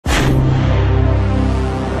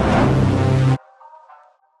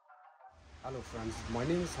Hello friends, my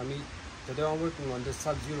name is Hamid. Today I'm working on this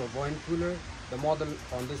Sub-Zero wine cooler. The model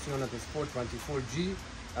on this unit is 424G,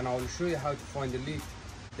 and I will show you how to find the leak.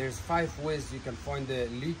 There's 5 ways you can find the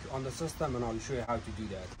leak on the system, and I'll show you how to do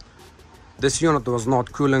that. This unit was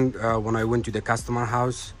not cooling when I went to the customer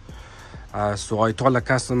house, so I told the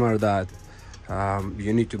customer that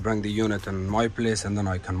you need to bring the unit in my place and then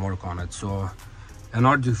I can work on it. So in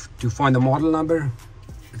order to find the model number,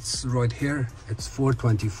 it's right here. It's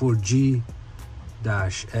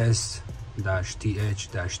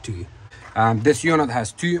 424G-S-TH-2. This unit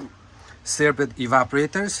has 2 separate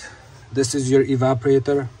evaporators. This is your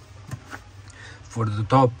evaporator for the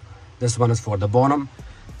top. This one is for the bottom.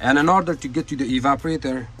 And in order to get to the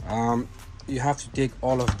evaporator, you have to take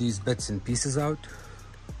all of these bits and pieces out.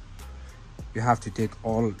 You have to take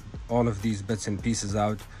all of these bits and pieces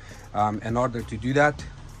out. In order to do that,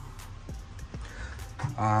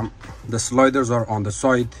 the sliders are on the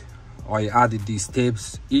side. I added these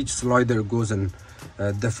tapes. Each slider goes in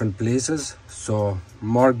different places, so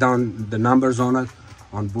mark down the numbers on it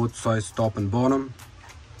on both sides, top and bottom.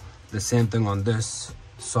 The same thing on this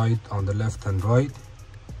side, on the left and right.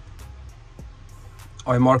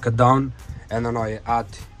 I mark it down, and then I add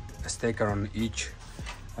a sticker on each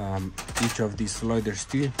of these sliders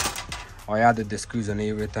too. I added the screws and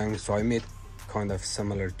everything, so I made kind of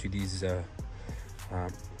similar to these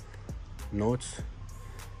notes.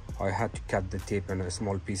 I had to cut the tape in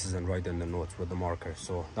small pieces and write in the notes with the marker,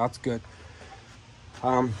 so that's good.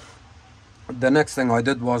 The next thing I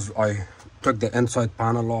did was I took the inside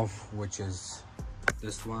panel off, which is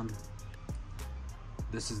this one.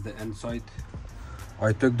 This is the inside.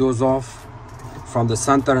 I took those off from the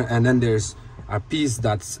center, and then there's a piece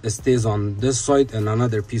that stays on this side and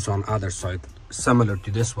another piece on other side, similar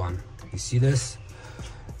to this one. You see this?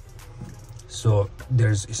 So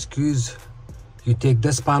there's screws. You take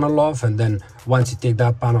this panel off, and then once you take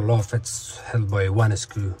that panel off, it's held by one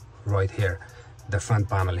screw right here, the front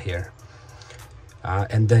panel here.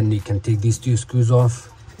 And then you can take these 2 screws off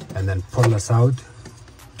and then pull this out,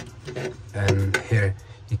 and here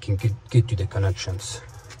you can get to the connections.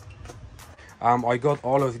 I got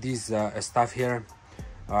all of these stuff here.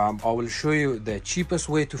 I will show you the cheapest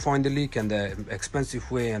way to find the leak and the expensive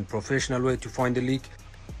way and professional way to find the leak.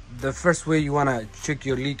 The first way, you want to check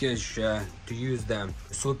your leakage to use the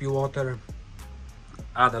soapy water.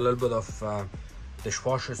 Add a little bit of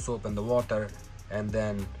dishwasher soap in the water, and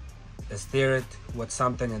then stir it with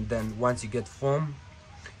something, and then once you get foam,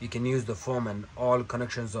 you can use the foam in all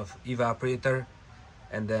connections of evaporator,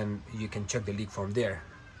 and then you can check the leak from there.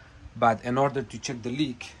 But in order to check the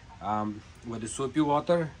leak with the soapy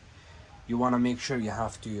water, you want to make sure you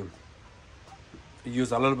have to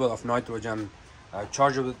use a little bit of nitrogen,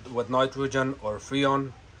 charge it with nitrogen or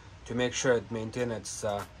Freon to make sure it maintains its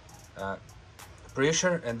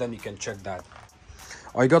pressure, and then you can check that.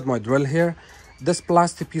 I got my drill here. This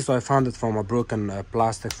plastic piece, I found it from a broken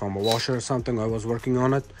plastic from a washer or something. I was working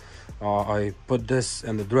on it. I put this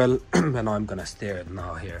in the drill and I'm gonna stir it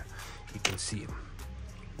now. Here you can see.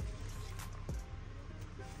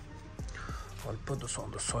 I'll put this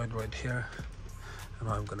on the side right here, and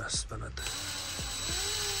I'm gonna spin it.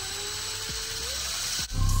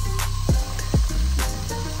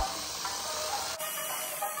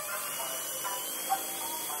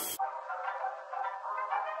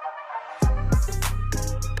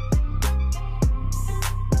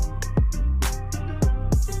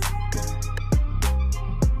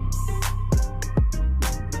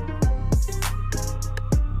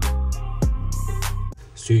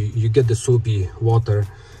 So you get the soapy water.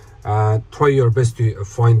 Try your best to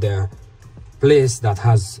find the place that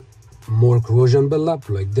has more corrosion buildup,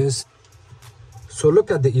 like this. So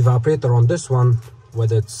look at the evaporator on this one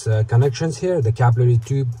with its connections here, the capillary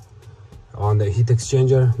tube on the heat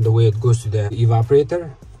exchanger, the way it goes to the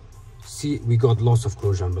evaporator. See, we got lots of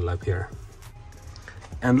corrosion buildup here.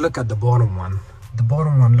 And look at the bottom one. The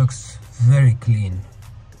bottom one looks very clean.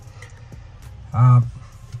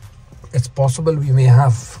 It's possible we may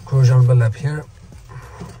have corrosion buildup here.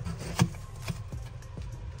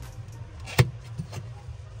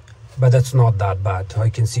 But it's not that bad. I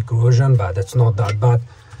can see corrosion, but it's not that bad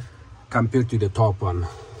compared to the top one.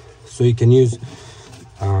 So you can use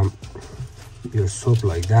your soap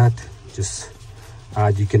like that. Just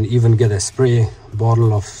you can even get a spray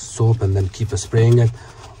bottle of soap and then keep spraying it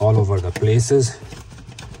all over the places.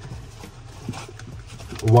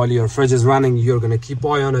 While your fridge is running, you're gonna keep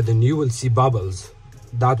eye on it, and you will see bubbles.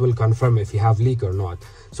 That will confirm if you have leak or not.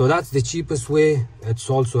 So that's the cheapest way. It's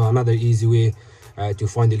also another easy way to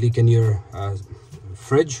find a leak in your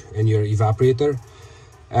fridge, in your evaporator.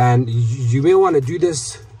 And you may want to do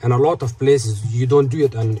this in a lot of places you don't do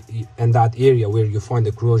it in that area where you find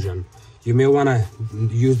the corrosion. You may want to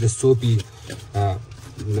use the soapy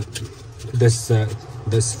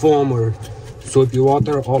this foam or soapy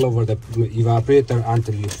water all over the evaporator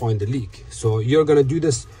until you find the leak. So you're going to do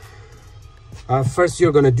this first.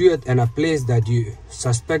 You're going to do it in a place that you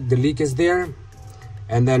suspect the leak is there,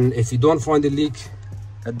 and then if you don't find the leak,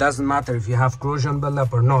 it doesn't matter if you have corrosion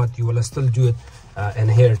buildup or not, you will still do it in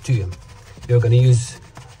here too. You're going to use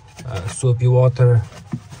soapy water,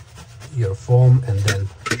 your foam, and then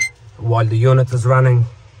while the unit is running,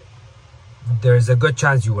 there's a good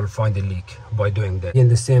chance you will find a leak by doing that. In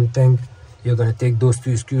the same thing, you're going to take those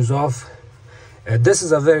two screws off. This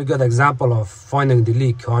is a very good example of finding the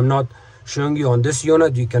leak. I'm not showing you on this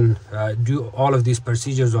unit. You can do all of these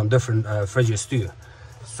procedures on different fridges too.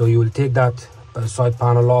 So you will take that side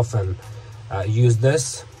panel off and use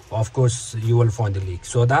this. Of course, you will find the leak.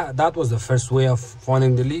 So that was the first way of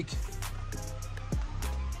finding the leak.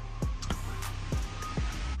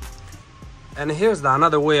 And here's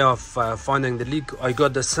another way of finding the leak. I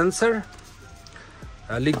got the sensor,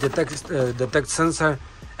 leak detect sensor,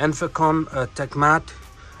 Inficon TEK-Mate.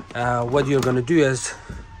 What you're going to do is,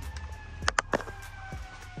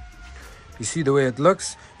 you see the way it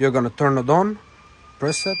looks, you're going to turn it on,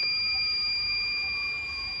 press it.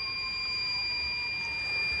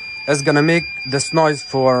 It's going to make this noise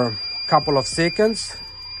for a couple of seconds.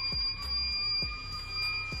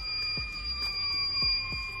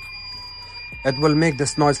 It will make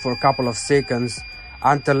this noise for a couple of seconds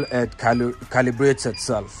until it calibrates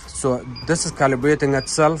itself. So this is calibrating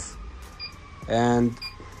itself, and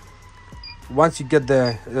once you get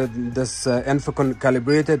this Inficon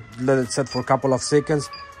calibrated, let it sit for a couple of seconds.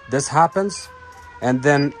 This happens, and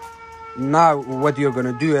then now what you're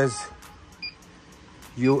going to do is,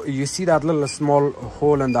 you see that little small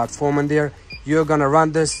hole in that foam in there. You're going to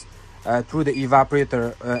run this through the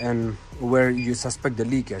evaporator and where you suspect the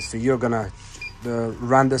leak is. So you're going to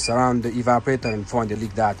run this around the evaporator and find the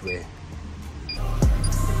leak that way.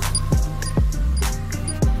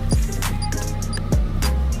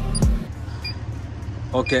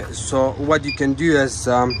 Okay, so what you can do is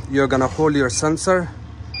you're gonna hold your sensor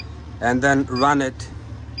and then run it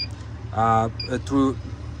through.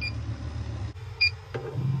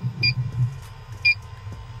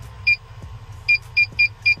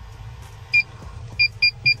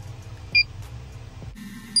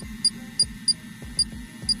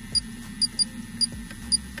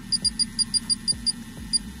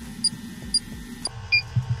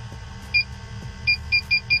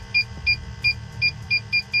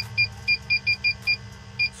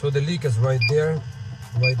 So the leak is right there.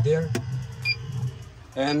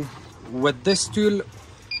 And with this tool,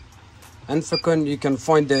 Inficon, you can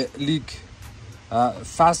find the leak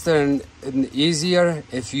faster and easier.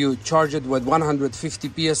 If you charge it with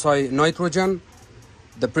 150 psi nitrogen,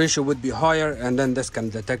 the pressure would be higher, and then this can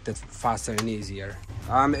detect it faster and easier.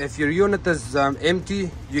 If your unit is empty,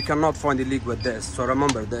 you cannot find the leak with this, so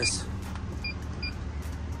remember this.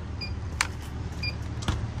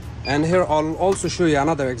 And here I'll also show you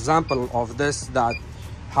another example of this, that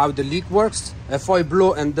how the leak works. If I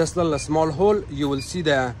blow in this little small hole, you will see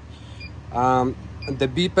the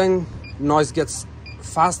beeping noise gets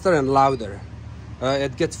faster and louder.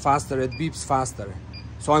 It gets faster, it beeps faster.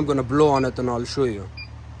 So I'm gonna blow on it and I'll show you.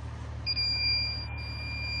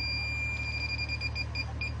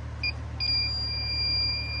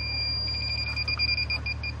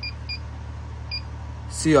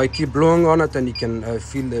 See, I keep blowing on it, and you can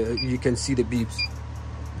you can see the beeps.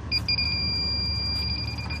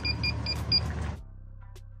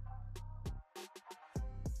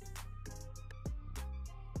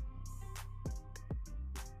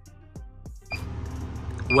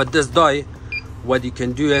 With this dye, what you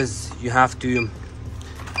can do is you have to.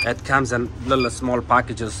 It comes in little small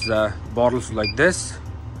packages, bottles like this.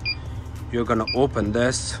 You're gonna open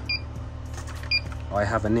this. I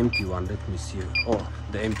have an empty one, let me see. Oh,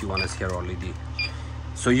 the empty one is here already.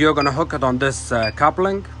 So you're gonna hook it on this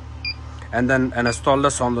coupling, and then install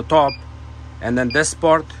this on the top, and then this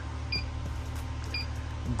part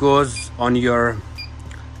goes on your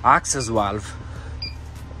access valve.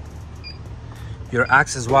 Your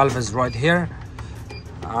access valve is right here.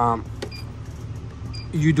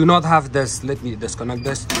 You do not have this, let me disconnect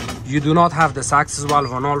this. You do not have this access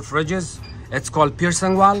valve on all fridges. It's called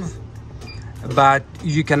piercing valve. But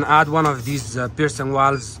you can add one of these piercing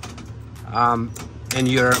valves in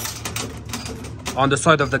your on the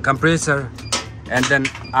side of the compressor, and then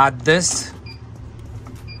add this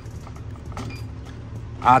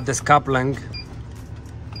coupling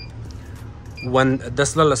when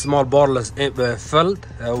this little small bottle is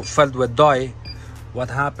filled with dye, what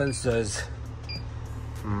happens is,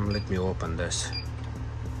 let me open this.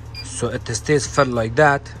 So it stays filled like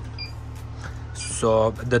that.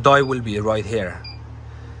 So the dye will be right here.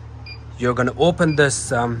 You're gonna open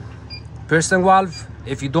this piercing valve.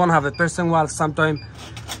 If you don't have a piercing valve, sometimes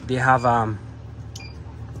they have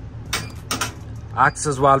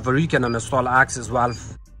access valve, or you can install access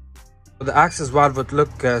valve. The access valve would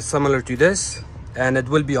look similar to this, and it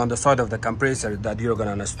will be on the side of the compressor that you're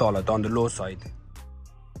gonna install it on the low side.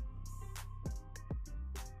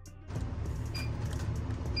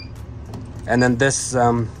 And then this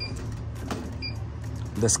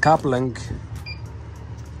coupling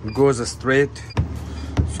goes straight.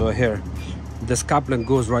 So here, this coupling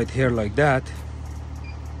goes right here like that.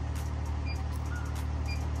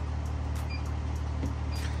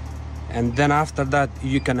 And then after that,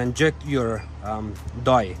 you can inject your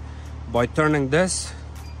dye by turning this.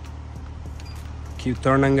 Keep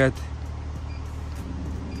turning it.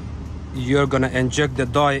 You're gonna inject the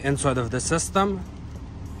dye inside of the system.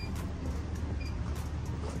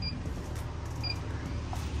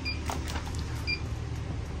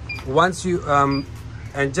 Once you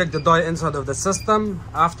inject the dye inside of the system,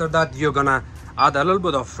 after that you're gonna add a little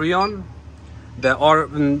bit of Freon.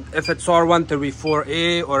 If it's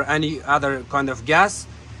R134A or any other kind of gas,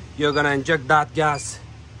 you're gonna inject that gas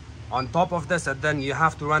on top of this, and then you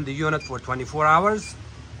have to run the unit for 24 hours.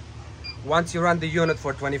 Once you run the unit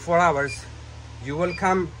for 24 hours, you will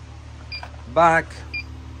come back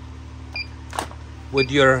with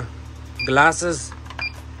your glasses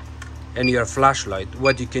and your flashlight.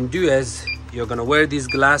 What you can do is, you're gonna wear these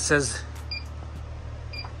glasses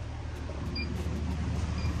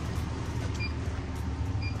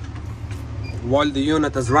while the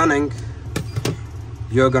unit is running.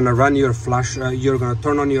 You're gonna run your you're gonna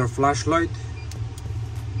turn on your flashlight.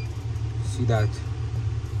 See that?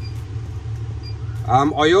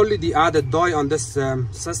 I already added dye on this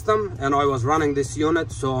system, and I was running this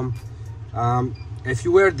unit. So if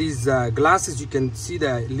you wear these glasses, you can see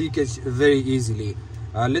the leakage very easily.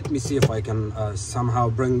 Let me see if I can somehow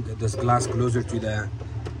bring this glass closer to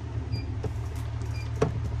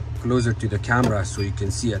the camera so you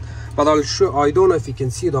can see it. But I'll show. I don't know if you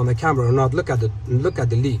can see it on the camera or not. Look at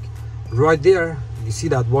the leak right there. You see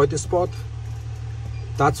that white spot?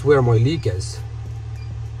 That's where my leak is.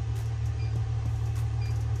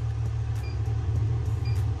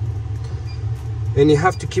 And you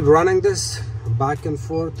have to keep running this back and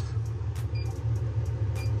forth.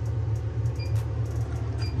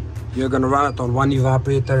 You're gonna run it on one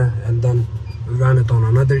evaporator and then run it on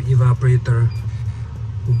another evaporator,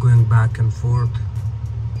 going back and forth.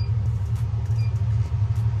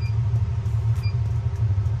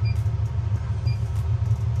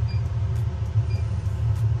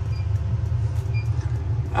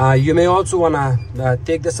 You may also want to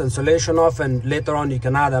take this insulation off, and later on you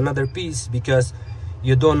can add another piece, because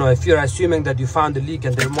you don't know. If you're assuming that you found a leak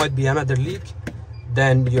and there might be another leak,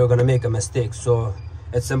 then you're going to make a mistake. So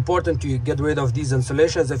it's important to get rid of these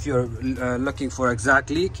insulations if you're looking for exact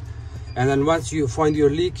leak. And then once you find your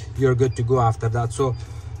leak, you're good to go after that. So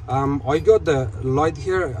I got the light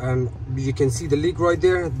here, and you can see the leak right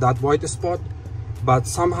there, that white spot. But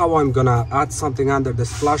somehow I'm going to add something under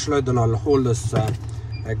this flashlight, and I'll hold this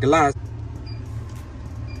glass.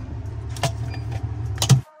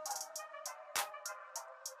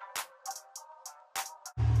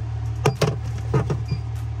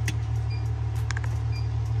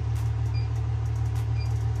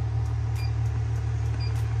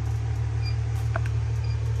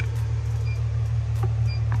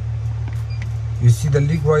 You see the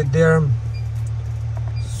leak right there.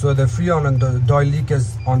 So the Freon and the dye leak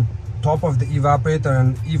is on top of the evaporator,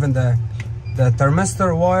 and even the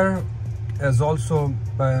thermistor wire is also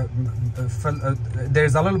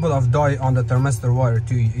there's a little bit of dye on the thermistor wire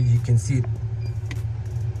too. You can see it.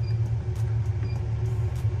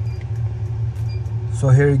 So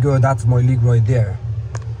here you go, that's my leak right there.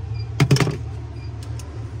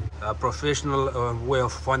 A professional way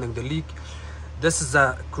of finding the leak. This is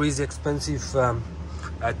a crazy expensive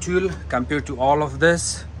tool compared to all of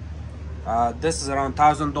this. This is around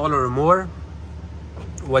 $1,000 or more.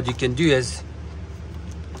 What you can do is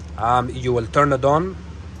you will turn it on.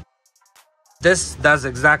 This does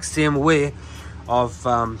exact same way of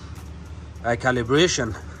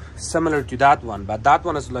calibration, similar to that one, but that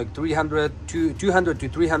one is like $200 to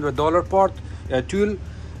 $300 part tool.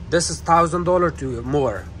 This is $1,000 to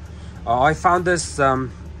more. I found this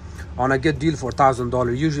on a good deal for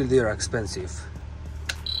 $1,000. Usually they are expensive.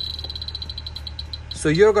 So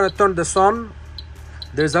you're gonna turn this on,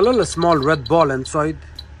 there's a little small red ball inside,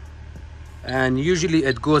 and usually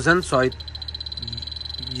it goes inside.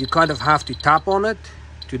 You kind of have to tap on it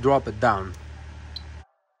to drop it down.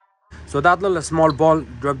 So that little small ball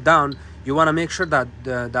drop down, you want to make sure that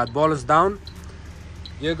that ball is down.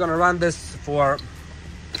 You're gonna run this for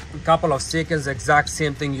a couple of seconds, exact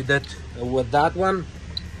same thing you did with that one.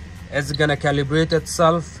 It's gonna calibrate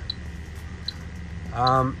itself,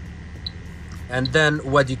 and then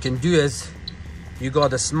what you can do is you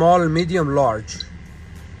got a small, medium, large.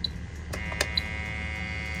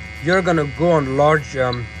 You're gonna go on large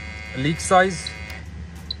leak size.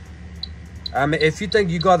 If you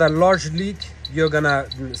think you got a large leak, you're gonna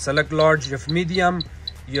select large. If medium,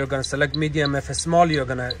 you're gonna select medium. If it's small, you're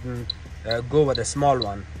gonna go with a small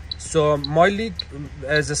one. So my leak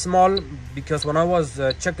is a small because when I was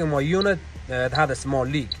checking my unit, it had a small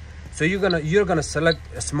leak. So you're gonna select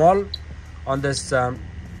a small on this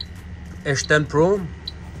EZ-10 Pro.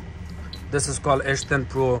 This is called EZ-10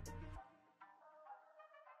 Pro.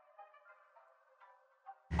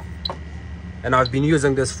 And I've been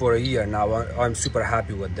using this for a year now. I'm super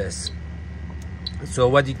happy with this. So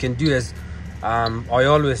what you can do is, I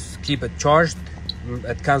always keep it charged.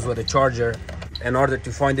 It comes with a charger. In order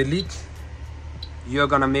to find a leak, you're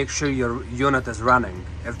gonna make sure your unit is running.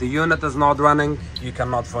 If the unit is not running, you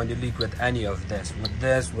cannot find a leak with any of this.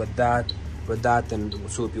 With that, and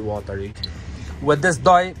soapy water. With this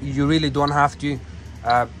dye, you really don't have to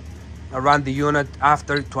run the unit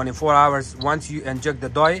after 24 hours. Once you inject the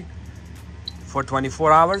dye, for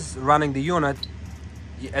 24 hours running the unit,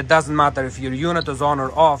 it doesn't matter if your unit is on or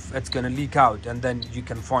off, it's gonna leak out and then you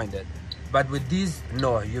can find it. But with these,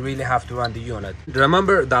 no, you really have to run the unit.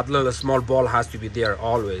 Remember that little small ball has to be there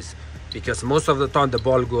always, because most of the time the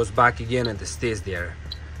ball goes back again and it stays there.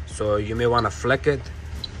 So you may want to flick it.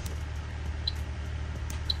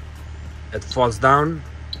 It falls down.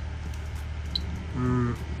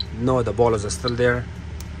 No, the ball is still there.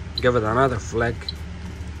 Give it another flick.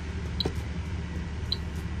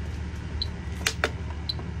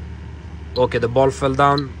 Okay, the ball fell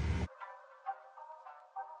down.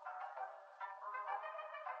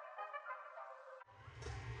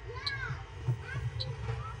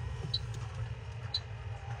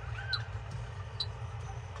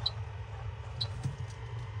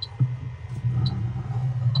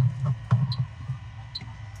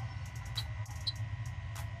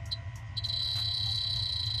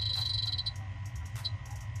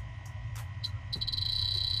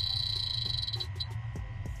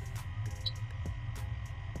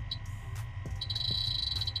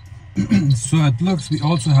 So it looks we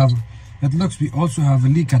also have a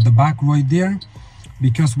leak at the back right there,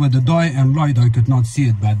 because with the dye and light I could not see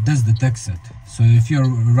it, but this detects it. So if you're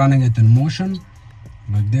running it in motion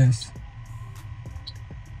like this,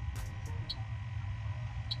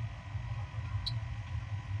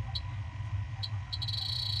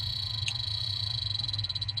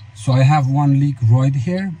 so I have one leak right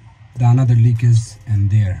here, the another leak is in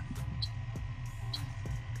there.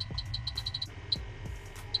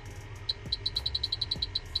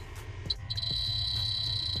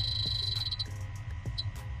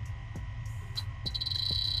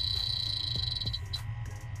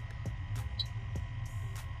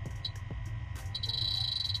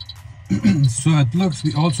 So it looks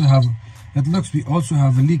we also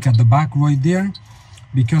have a leak at the back right there,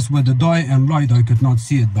 because with the dye and light I could not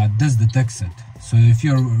see it, but this detects it. So if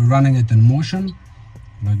you're running it in motion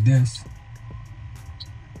like this,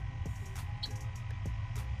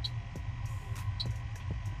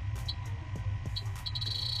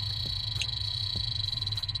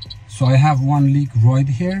 so I have one leak right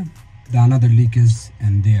here, the another leak is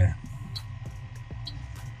in there.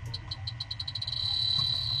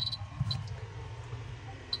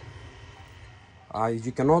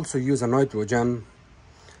 You can also use a nitrogen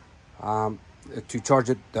to charge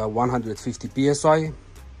it 150 psi,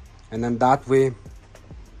 and then that way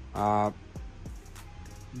the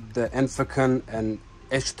Inficon and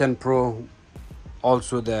EZ-10 Pro,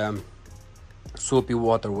 also the soapy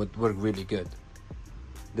water, would work really good.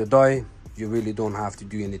 The dye, you really don't have to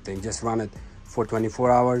do anything, just run it for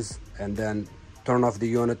 24 hours and then turn off the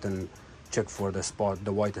unit and check for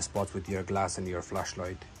the white spots with your glass and your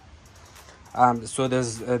flashlight. So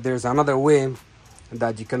there's another way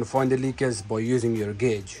that you can find the leakage by using your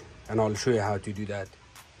gauge, and I'll show you how to do that.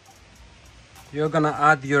 You're gonna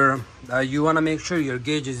add your you want to make sure your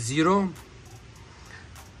gauge is 0,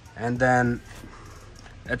 and then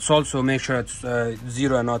it's also make sure it's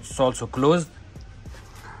 0 and it's also closed.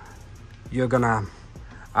 You're gonna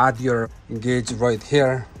add your gauge right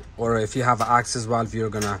here, or if you have an access valve, you're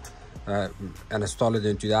gonna install it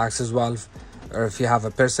into the access valve. or if you have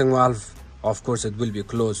a piercing valve, of course it will be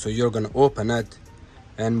closed. So you're going to open it,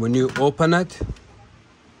 and when you open it,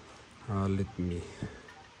 let me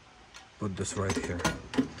put this right here.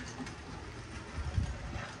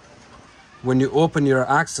 When you open your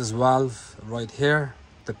access valve right here,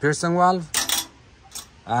 the piercing valve,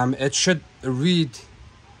 it should read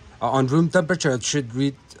on room temperature, it should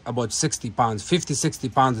read about 60 pounds.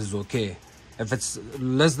 50-60 pounds is okay. If it's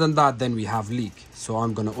less than that, then we have leak. So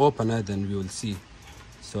I'm going to open it and we will see.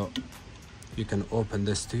 So you can open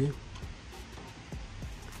this too.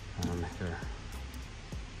 And here.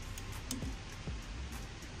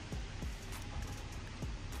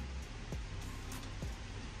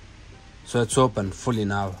 So it's open fully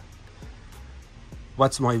now.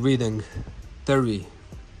 What's my reading? 30.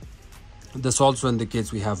 This also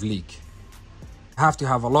indicates we have leak. You have to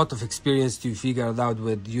have a lot of experience to figure it out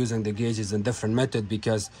with using the gauges in different method,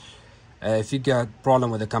 because if you get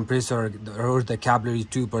problem with the compressor or the capillary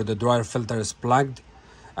tube or the dryer filter is plugged,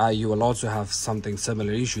 you will also have something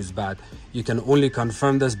similar issues. But you can only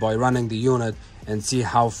confirm this by running the unit and see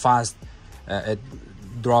how fast it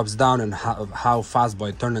drops down, and how fast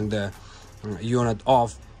by turning the unit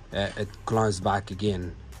off it climbs back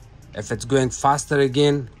again. If it's going faster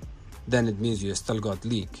again, then it means you still got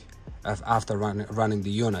leak after running the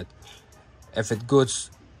unit. If it goes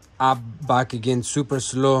up back again super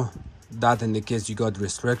slow, that indicates you got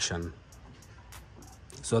restriction.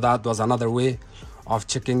 So that was another way of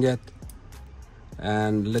checking it.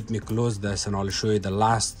 And let me close this and I'll show you the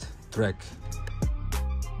last trick.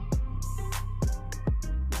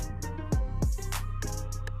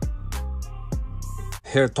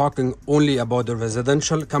 Here talking only about the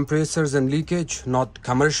residential compressors and leakage, not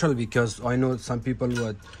commercial, because I know some people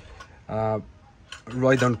would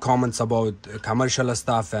write down comments about commercial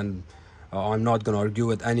stuff, and I'm not going to argue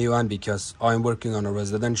with anyone because I'm working on a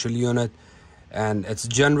residential unit and it's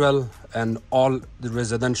general, and all the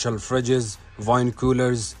residential fridges, wine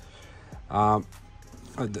coolers,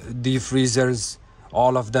 deep freezers,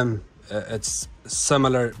 all of them, it's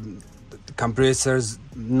similar compressors,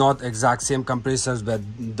 not exact same compressors, but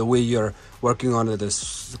the way you're working on it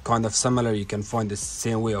is kind of similar. You can find the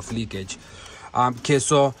same way of leakage. Okay,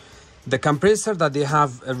 so the compressor that they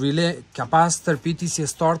have a relay capacitor PTC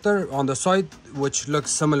starter on the side, which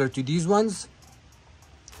looks similar to these ones.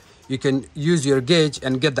 You can use your gauge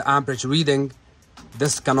and get the amperage reading.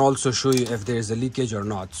 This can also show you if there is a leakage or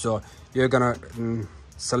not. So you're gonna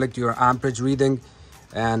select your amperage reading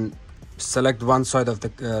and select one side of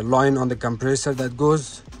the line on the compressor that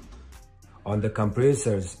goes. On the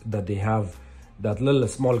compressors that they have that little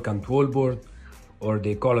small control board, or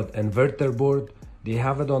they call it inverter board, they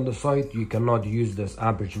have it on the side. You cannot use this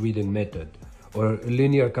amperage reading method. Or a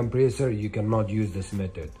linear compressor, you cannot use this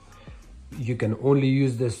method. You can only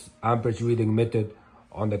use this amperage reading method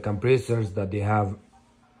on the compressors that they have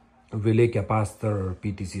relay capacitor or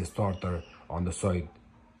PTC starter on the side.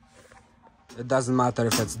 It doesn't matter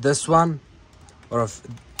if it's this one or if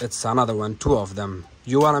it's another one, two of them.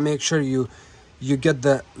 You want to make sure you get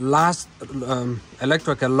the last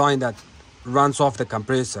electrical line that runs off the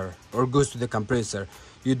compressor or goes to the compressor.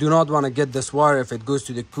 You do not want to get this wire if it goes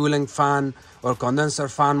to the cooling fan or condenser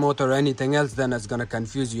fan motor or anything else, then it's going to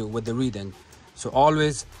confuse you with the reading. So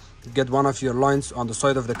always get one of your lines on the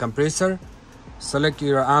side of the compressor, select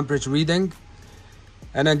your amperage reading,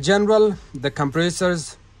 and in general, the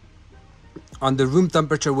compressors on the room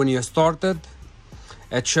temperature when you started,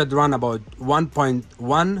 it should run about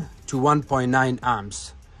 1.1 to 1.9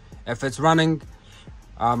 amps. If it's running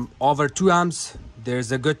over 2 amps,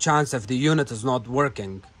 there's a good chance if the unit is not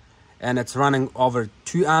working, and it's running over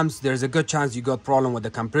 2 amps, there's a good chance you got problem with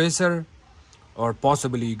the compressor, or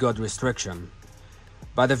possibly you got restriction.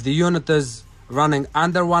 But if the unit is running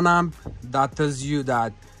under 1 amp, that tells you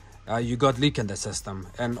that you got leak in the system,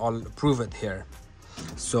 and I'll prove it here.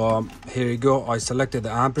 So here you go, I selected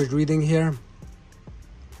the amperage reading here.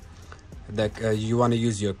 That you want to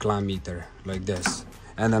use your clamp meter like this,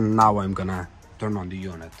 and then now I'm gonna turn on the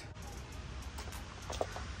unit.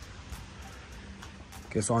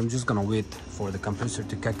 Okay, so I'm just gonna wait for the compressor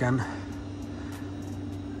to kick in.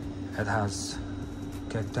 It has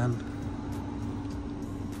kicked in.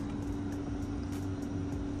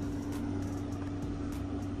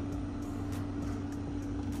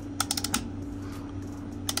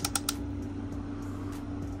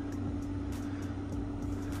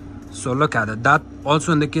 So look at it, that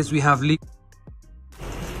also indicates we have leak.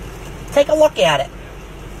 Take a look at it.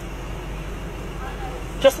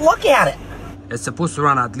 Just look at it. It's supposed to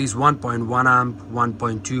run at least 1.1 amp,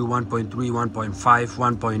 1.2, 1.3, 1.5,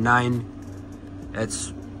 1.9.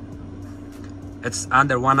 It's it's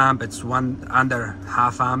under 1 amp, it's under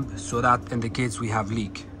half amp, so that indicates we have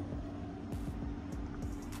leak.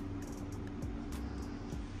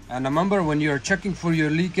 And remember, when you're checking for your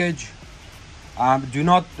leakage, do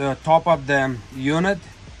not top up the unit.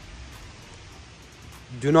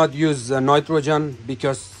 Do not use nitrogen,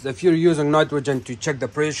 because if you're using nitrogen to check the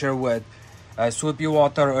pressure with soapy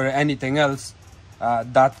water or anything else,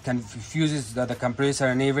 that confuses the compressor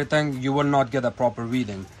and everything. You will not get a proper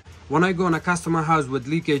reading. When I go in a customer house with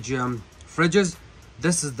leakage fridges,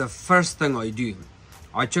 this is the first thing I do.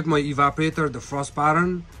 I check my evaporator, the frost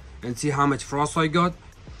pattern, and see how much frost I got.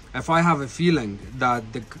 If I have a feeling that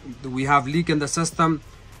we have leak in the system,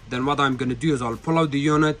 then what I'm going to do is I'll pull out the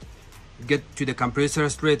unit, get to the compressor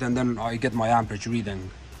straight, and then I get my amperage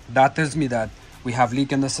reading. That tells me that we have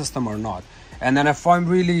leak in the system or not. And then if I'm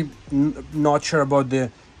really not sure about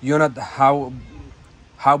the unit, how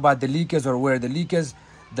bad the leak is or where the leak is,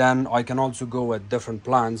 then I can also go with different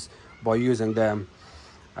plans by using the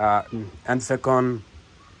Inficon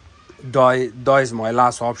dye. Dye is my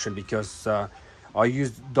last option, because I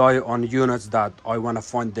use dye on units that I want to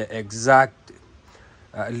find the exact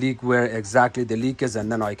leak, where exactly the leak is,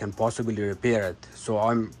 and then I can possibly repair it.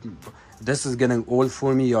 So this is getting old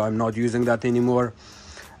for me. I'm not using that anymore.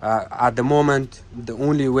 At the moment, the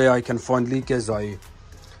only way I can find leak is I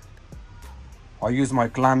use my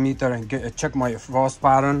clamp meter and check my frost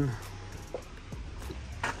pattern.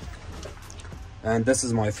 And this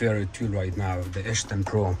is my favorite tool right now, the EZ-JECT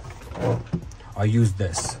Pro. I use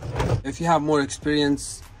this. If you have more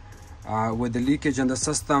experience with the leakage in the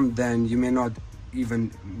system, then you may not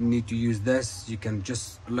even need to use this. You can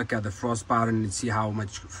just look at the frost pattern and see how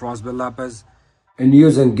much frost buildup is. And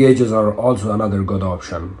using gauges are also another good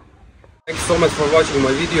option. Thanks so much for watching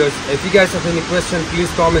my videos. If you guys have any questions,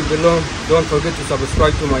 please comment below. Don't forget to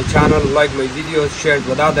subscribe to my channel, like my videos, share it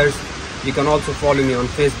with others. You can also follow me on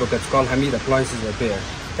Facebook. It's called Hamid Appliances Repair.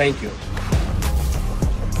 Thank you.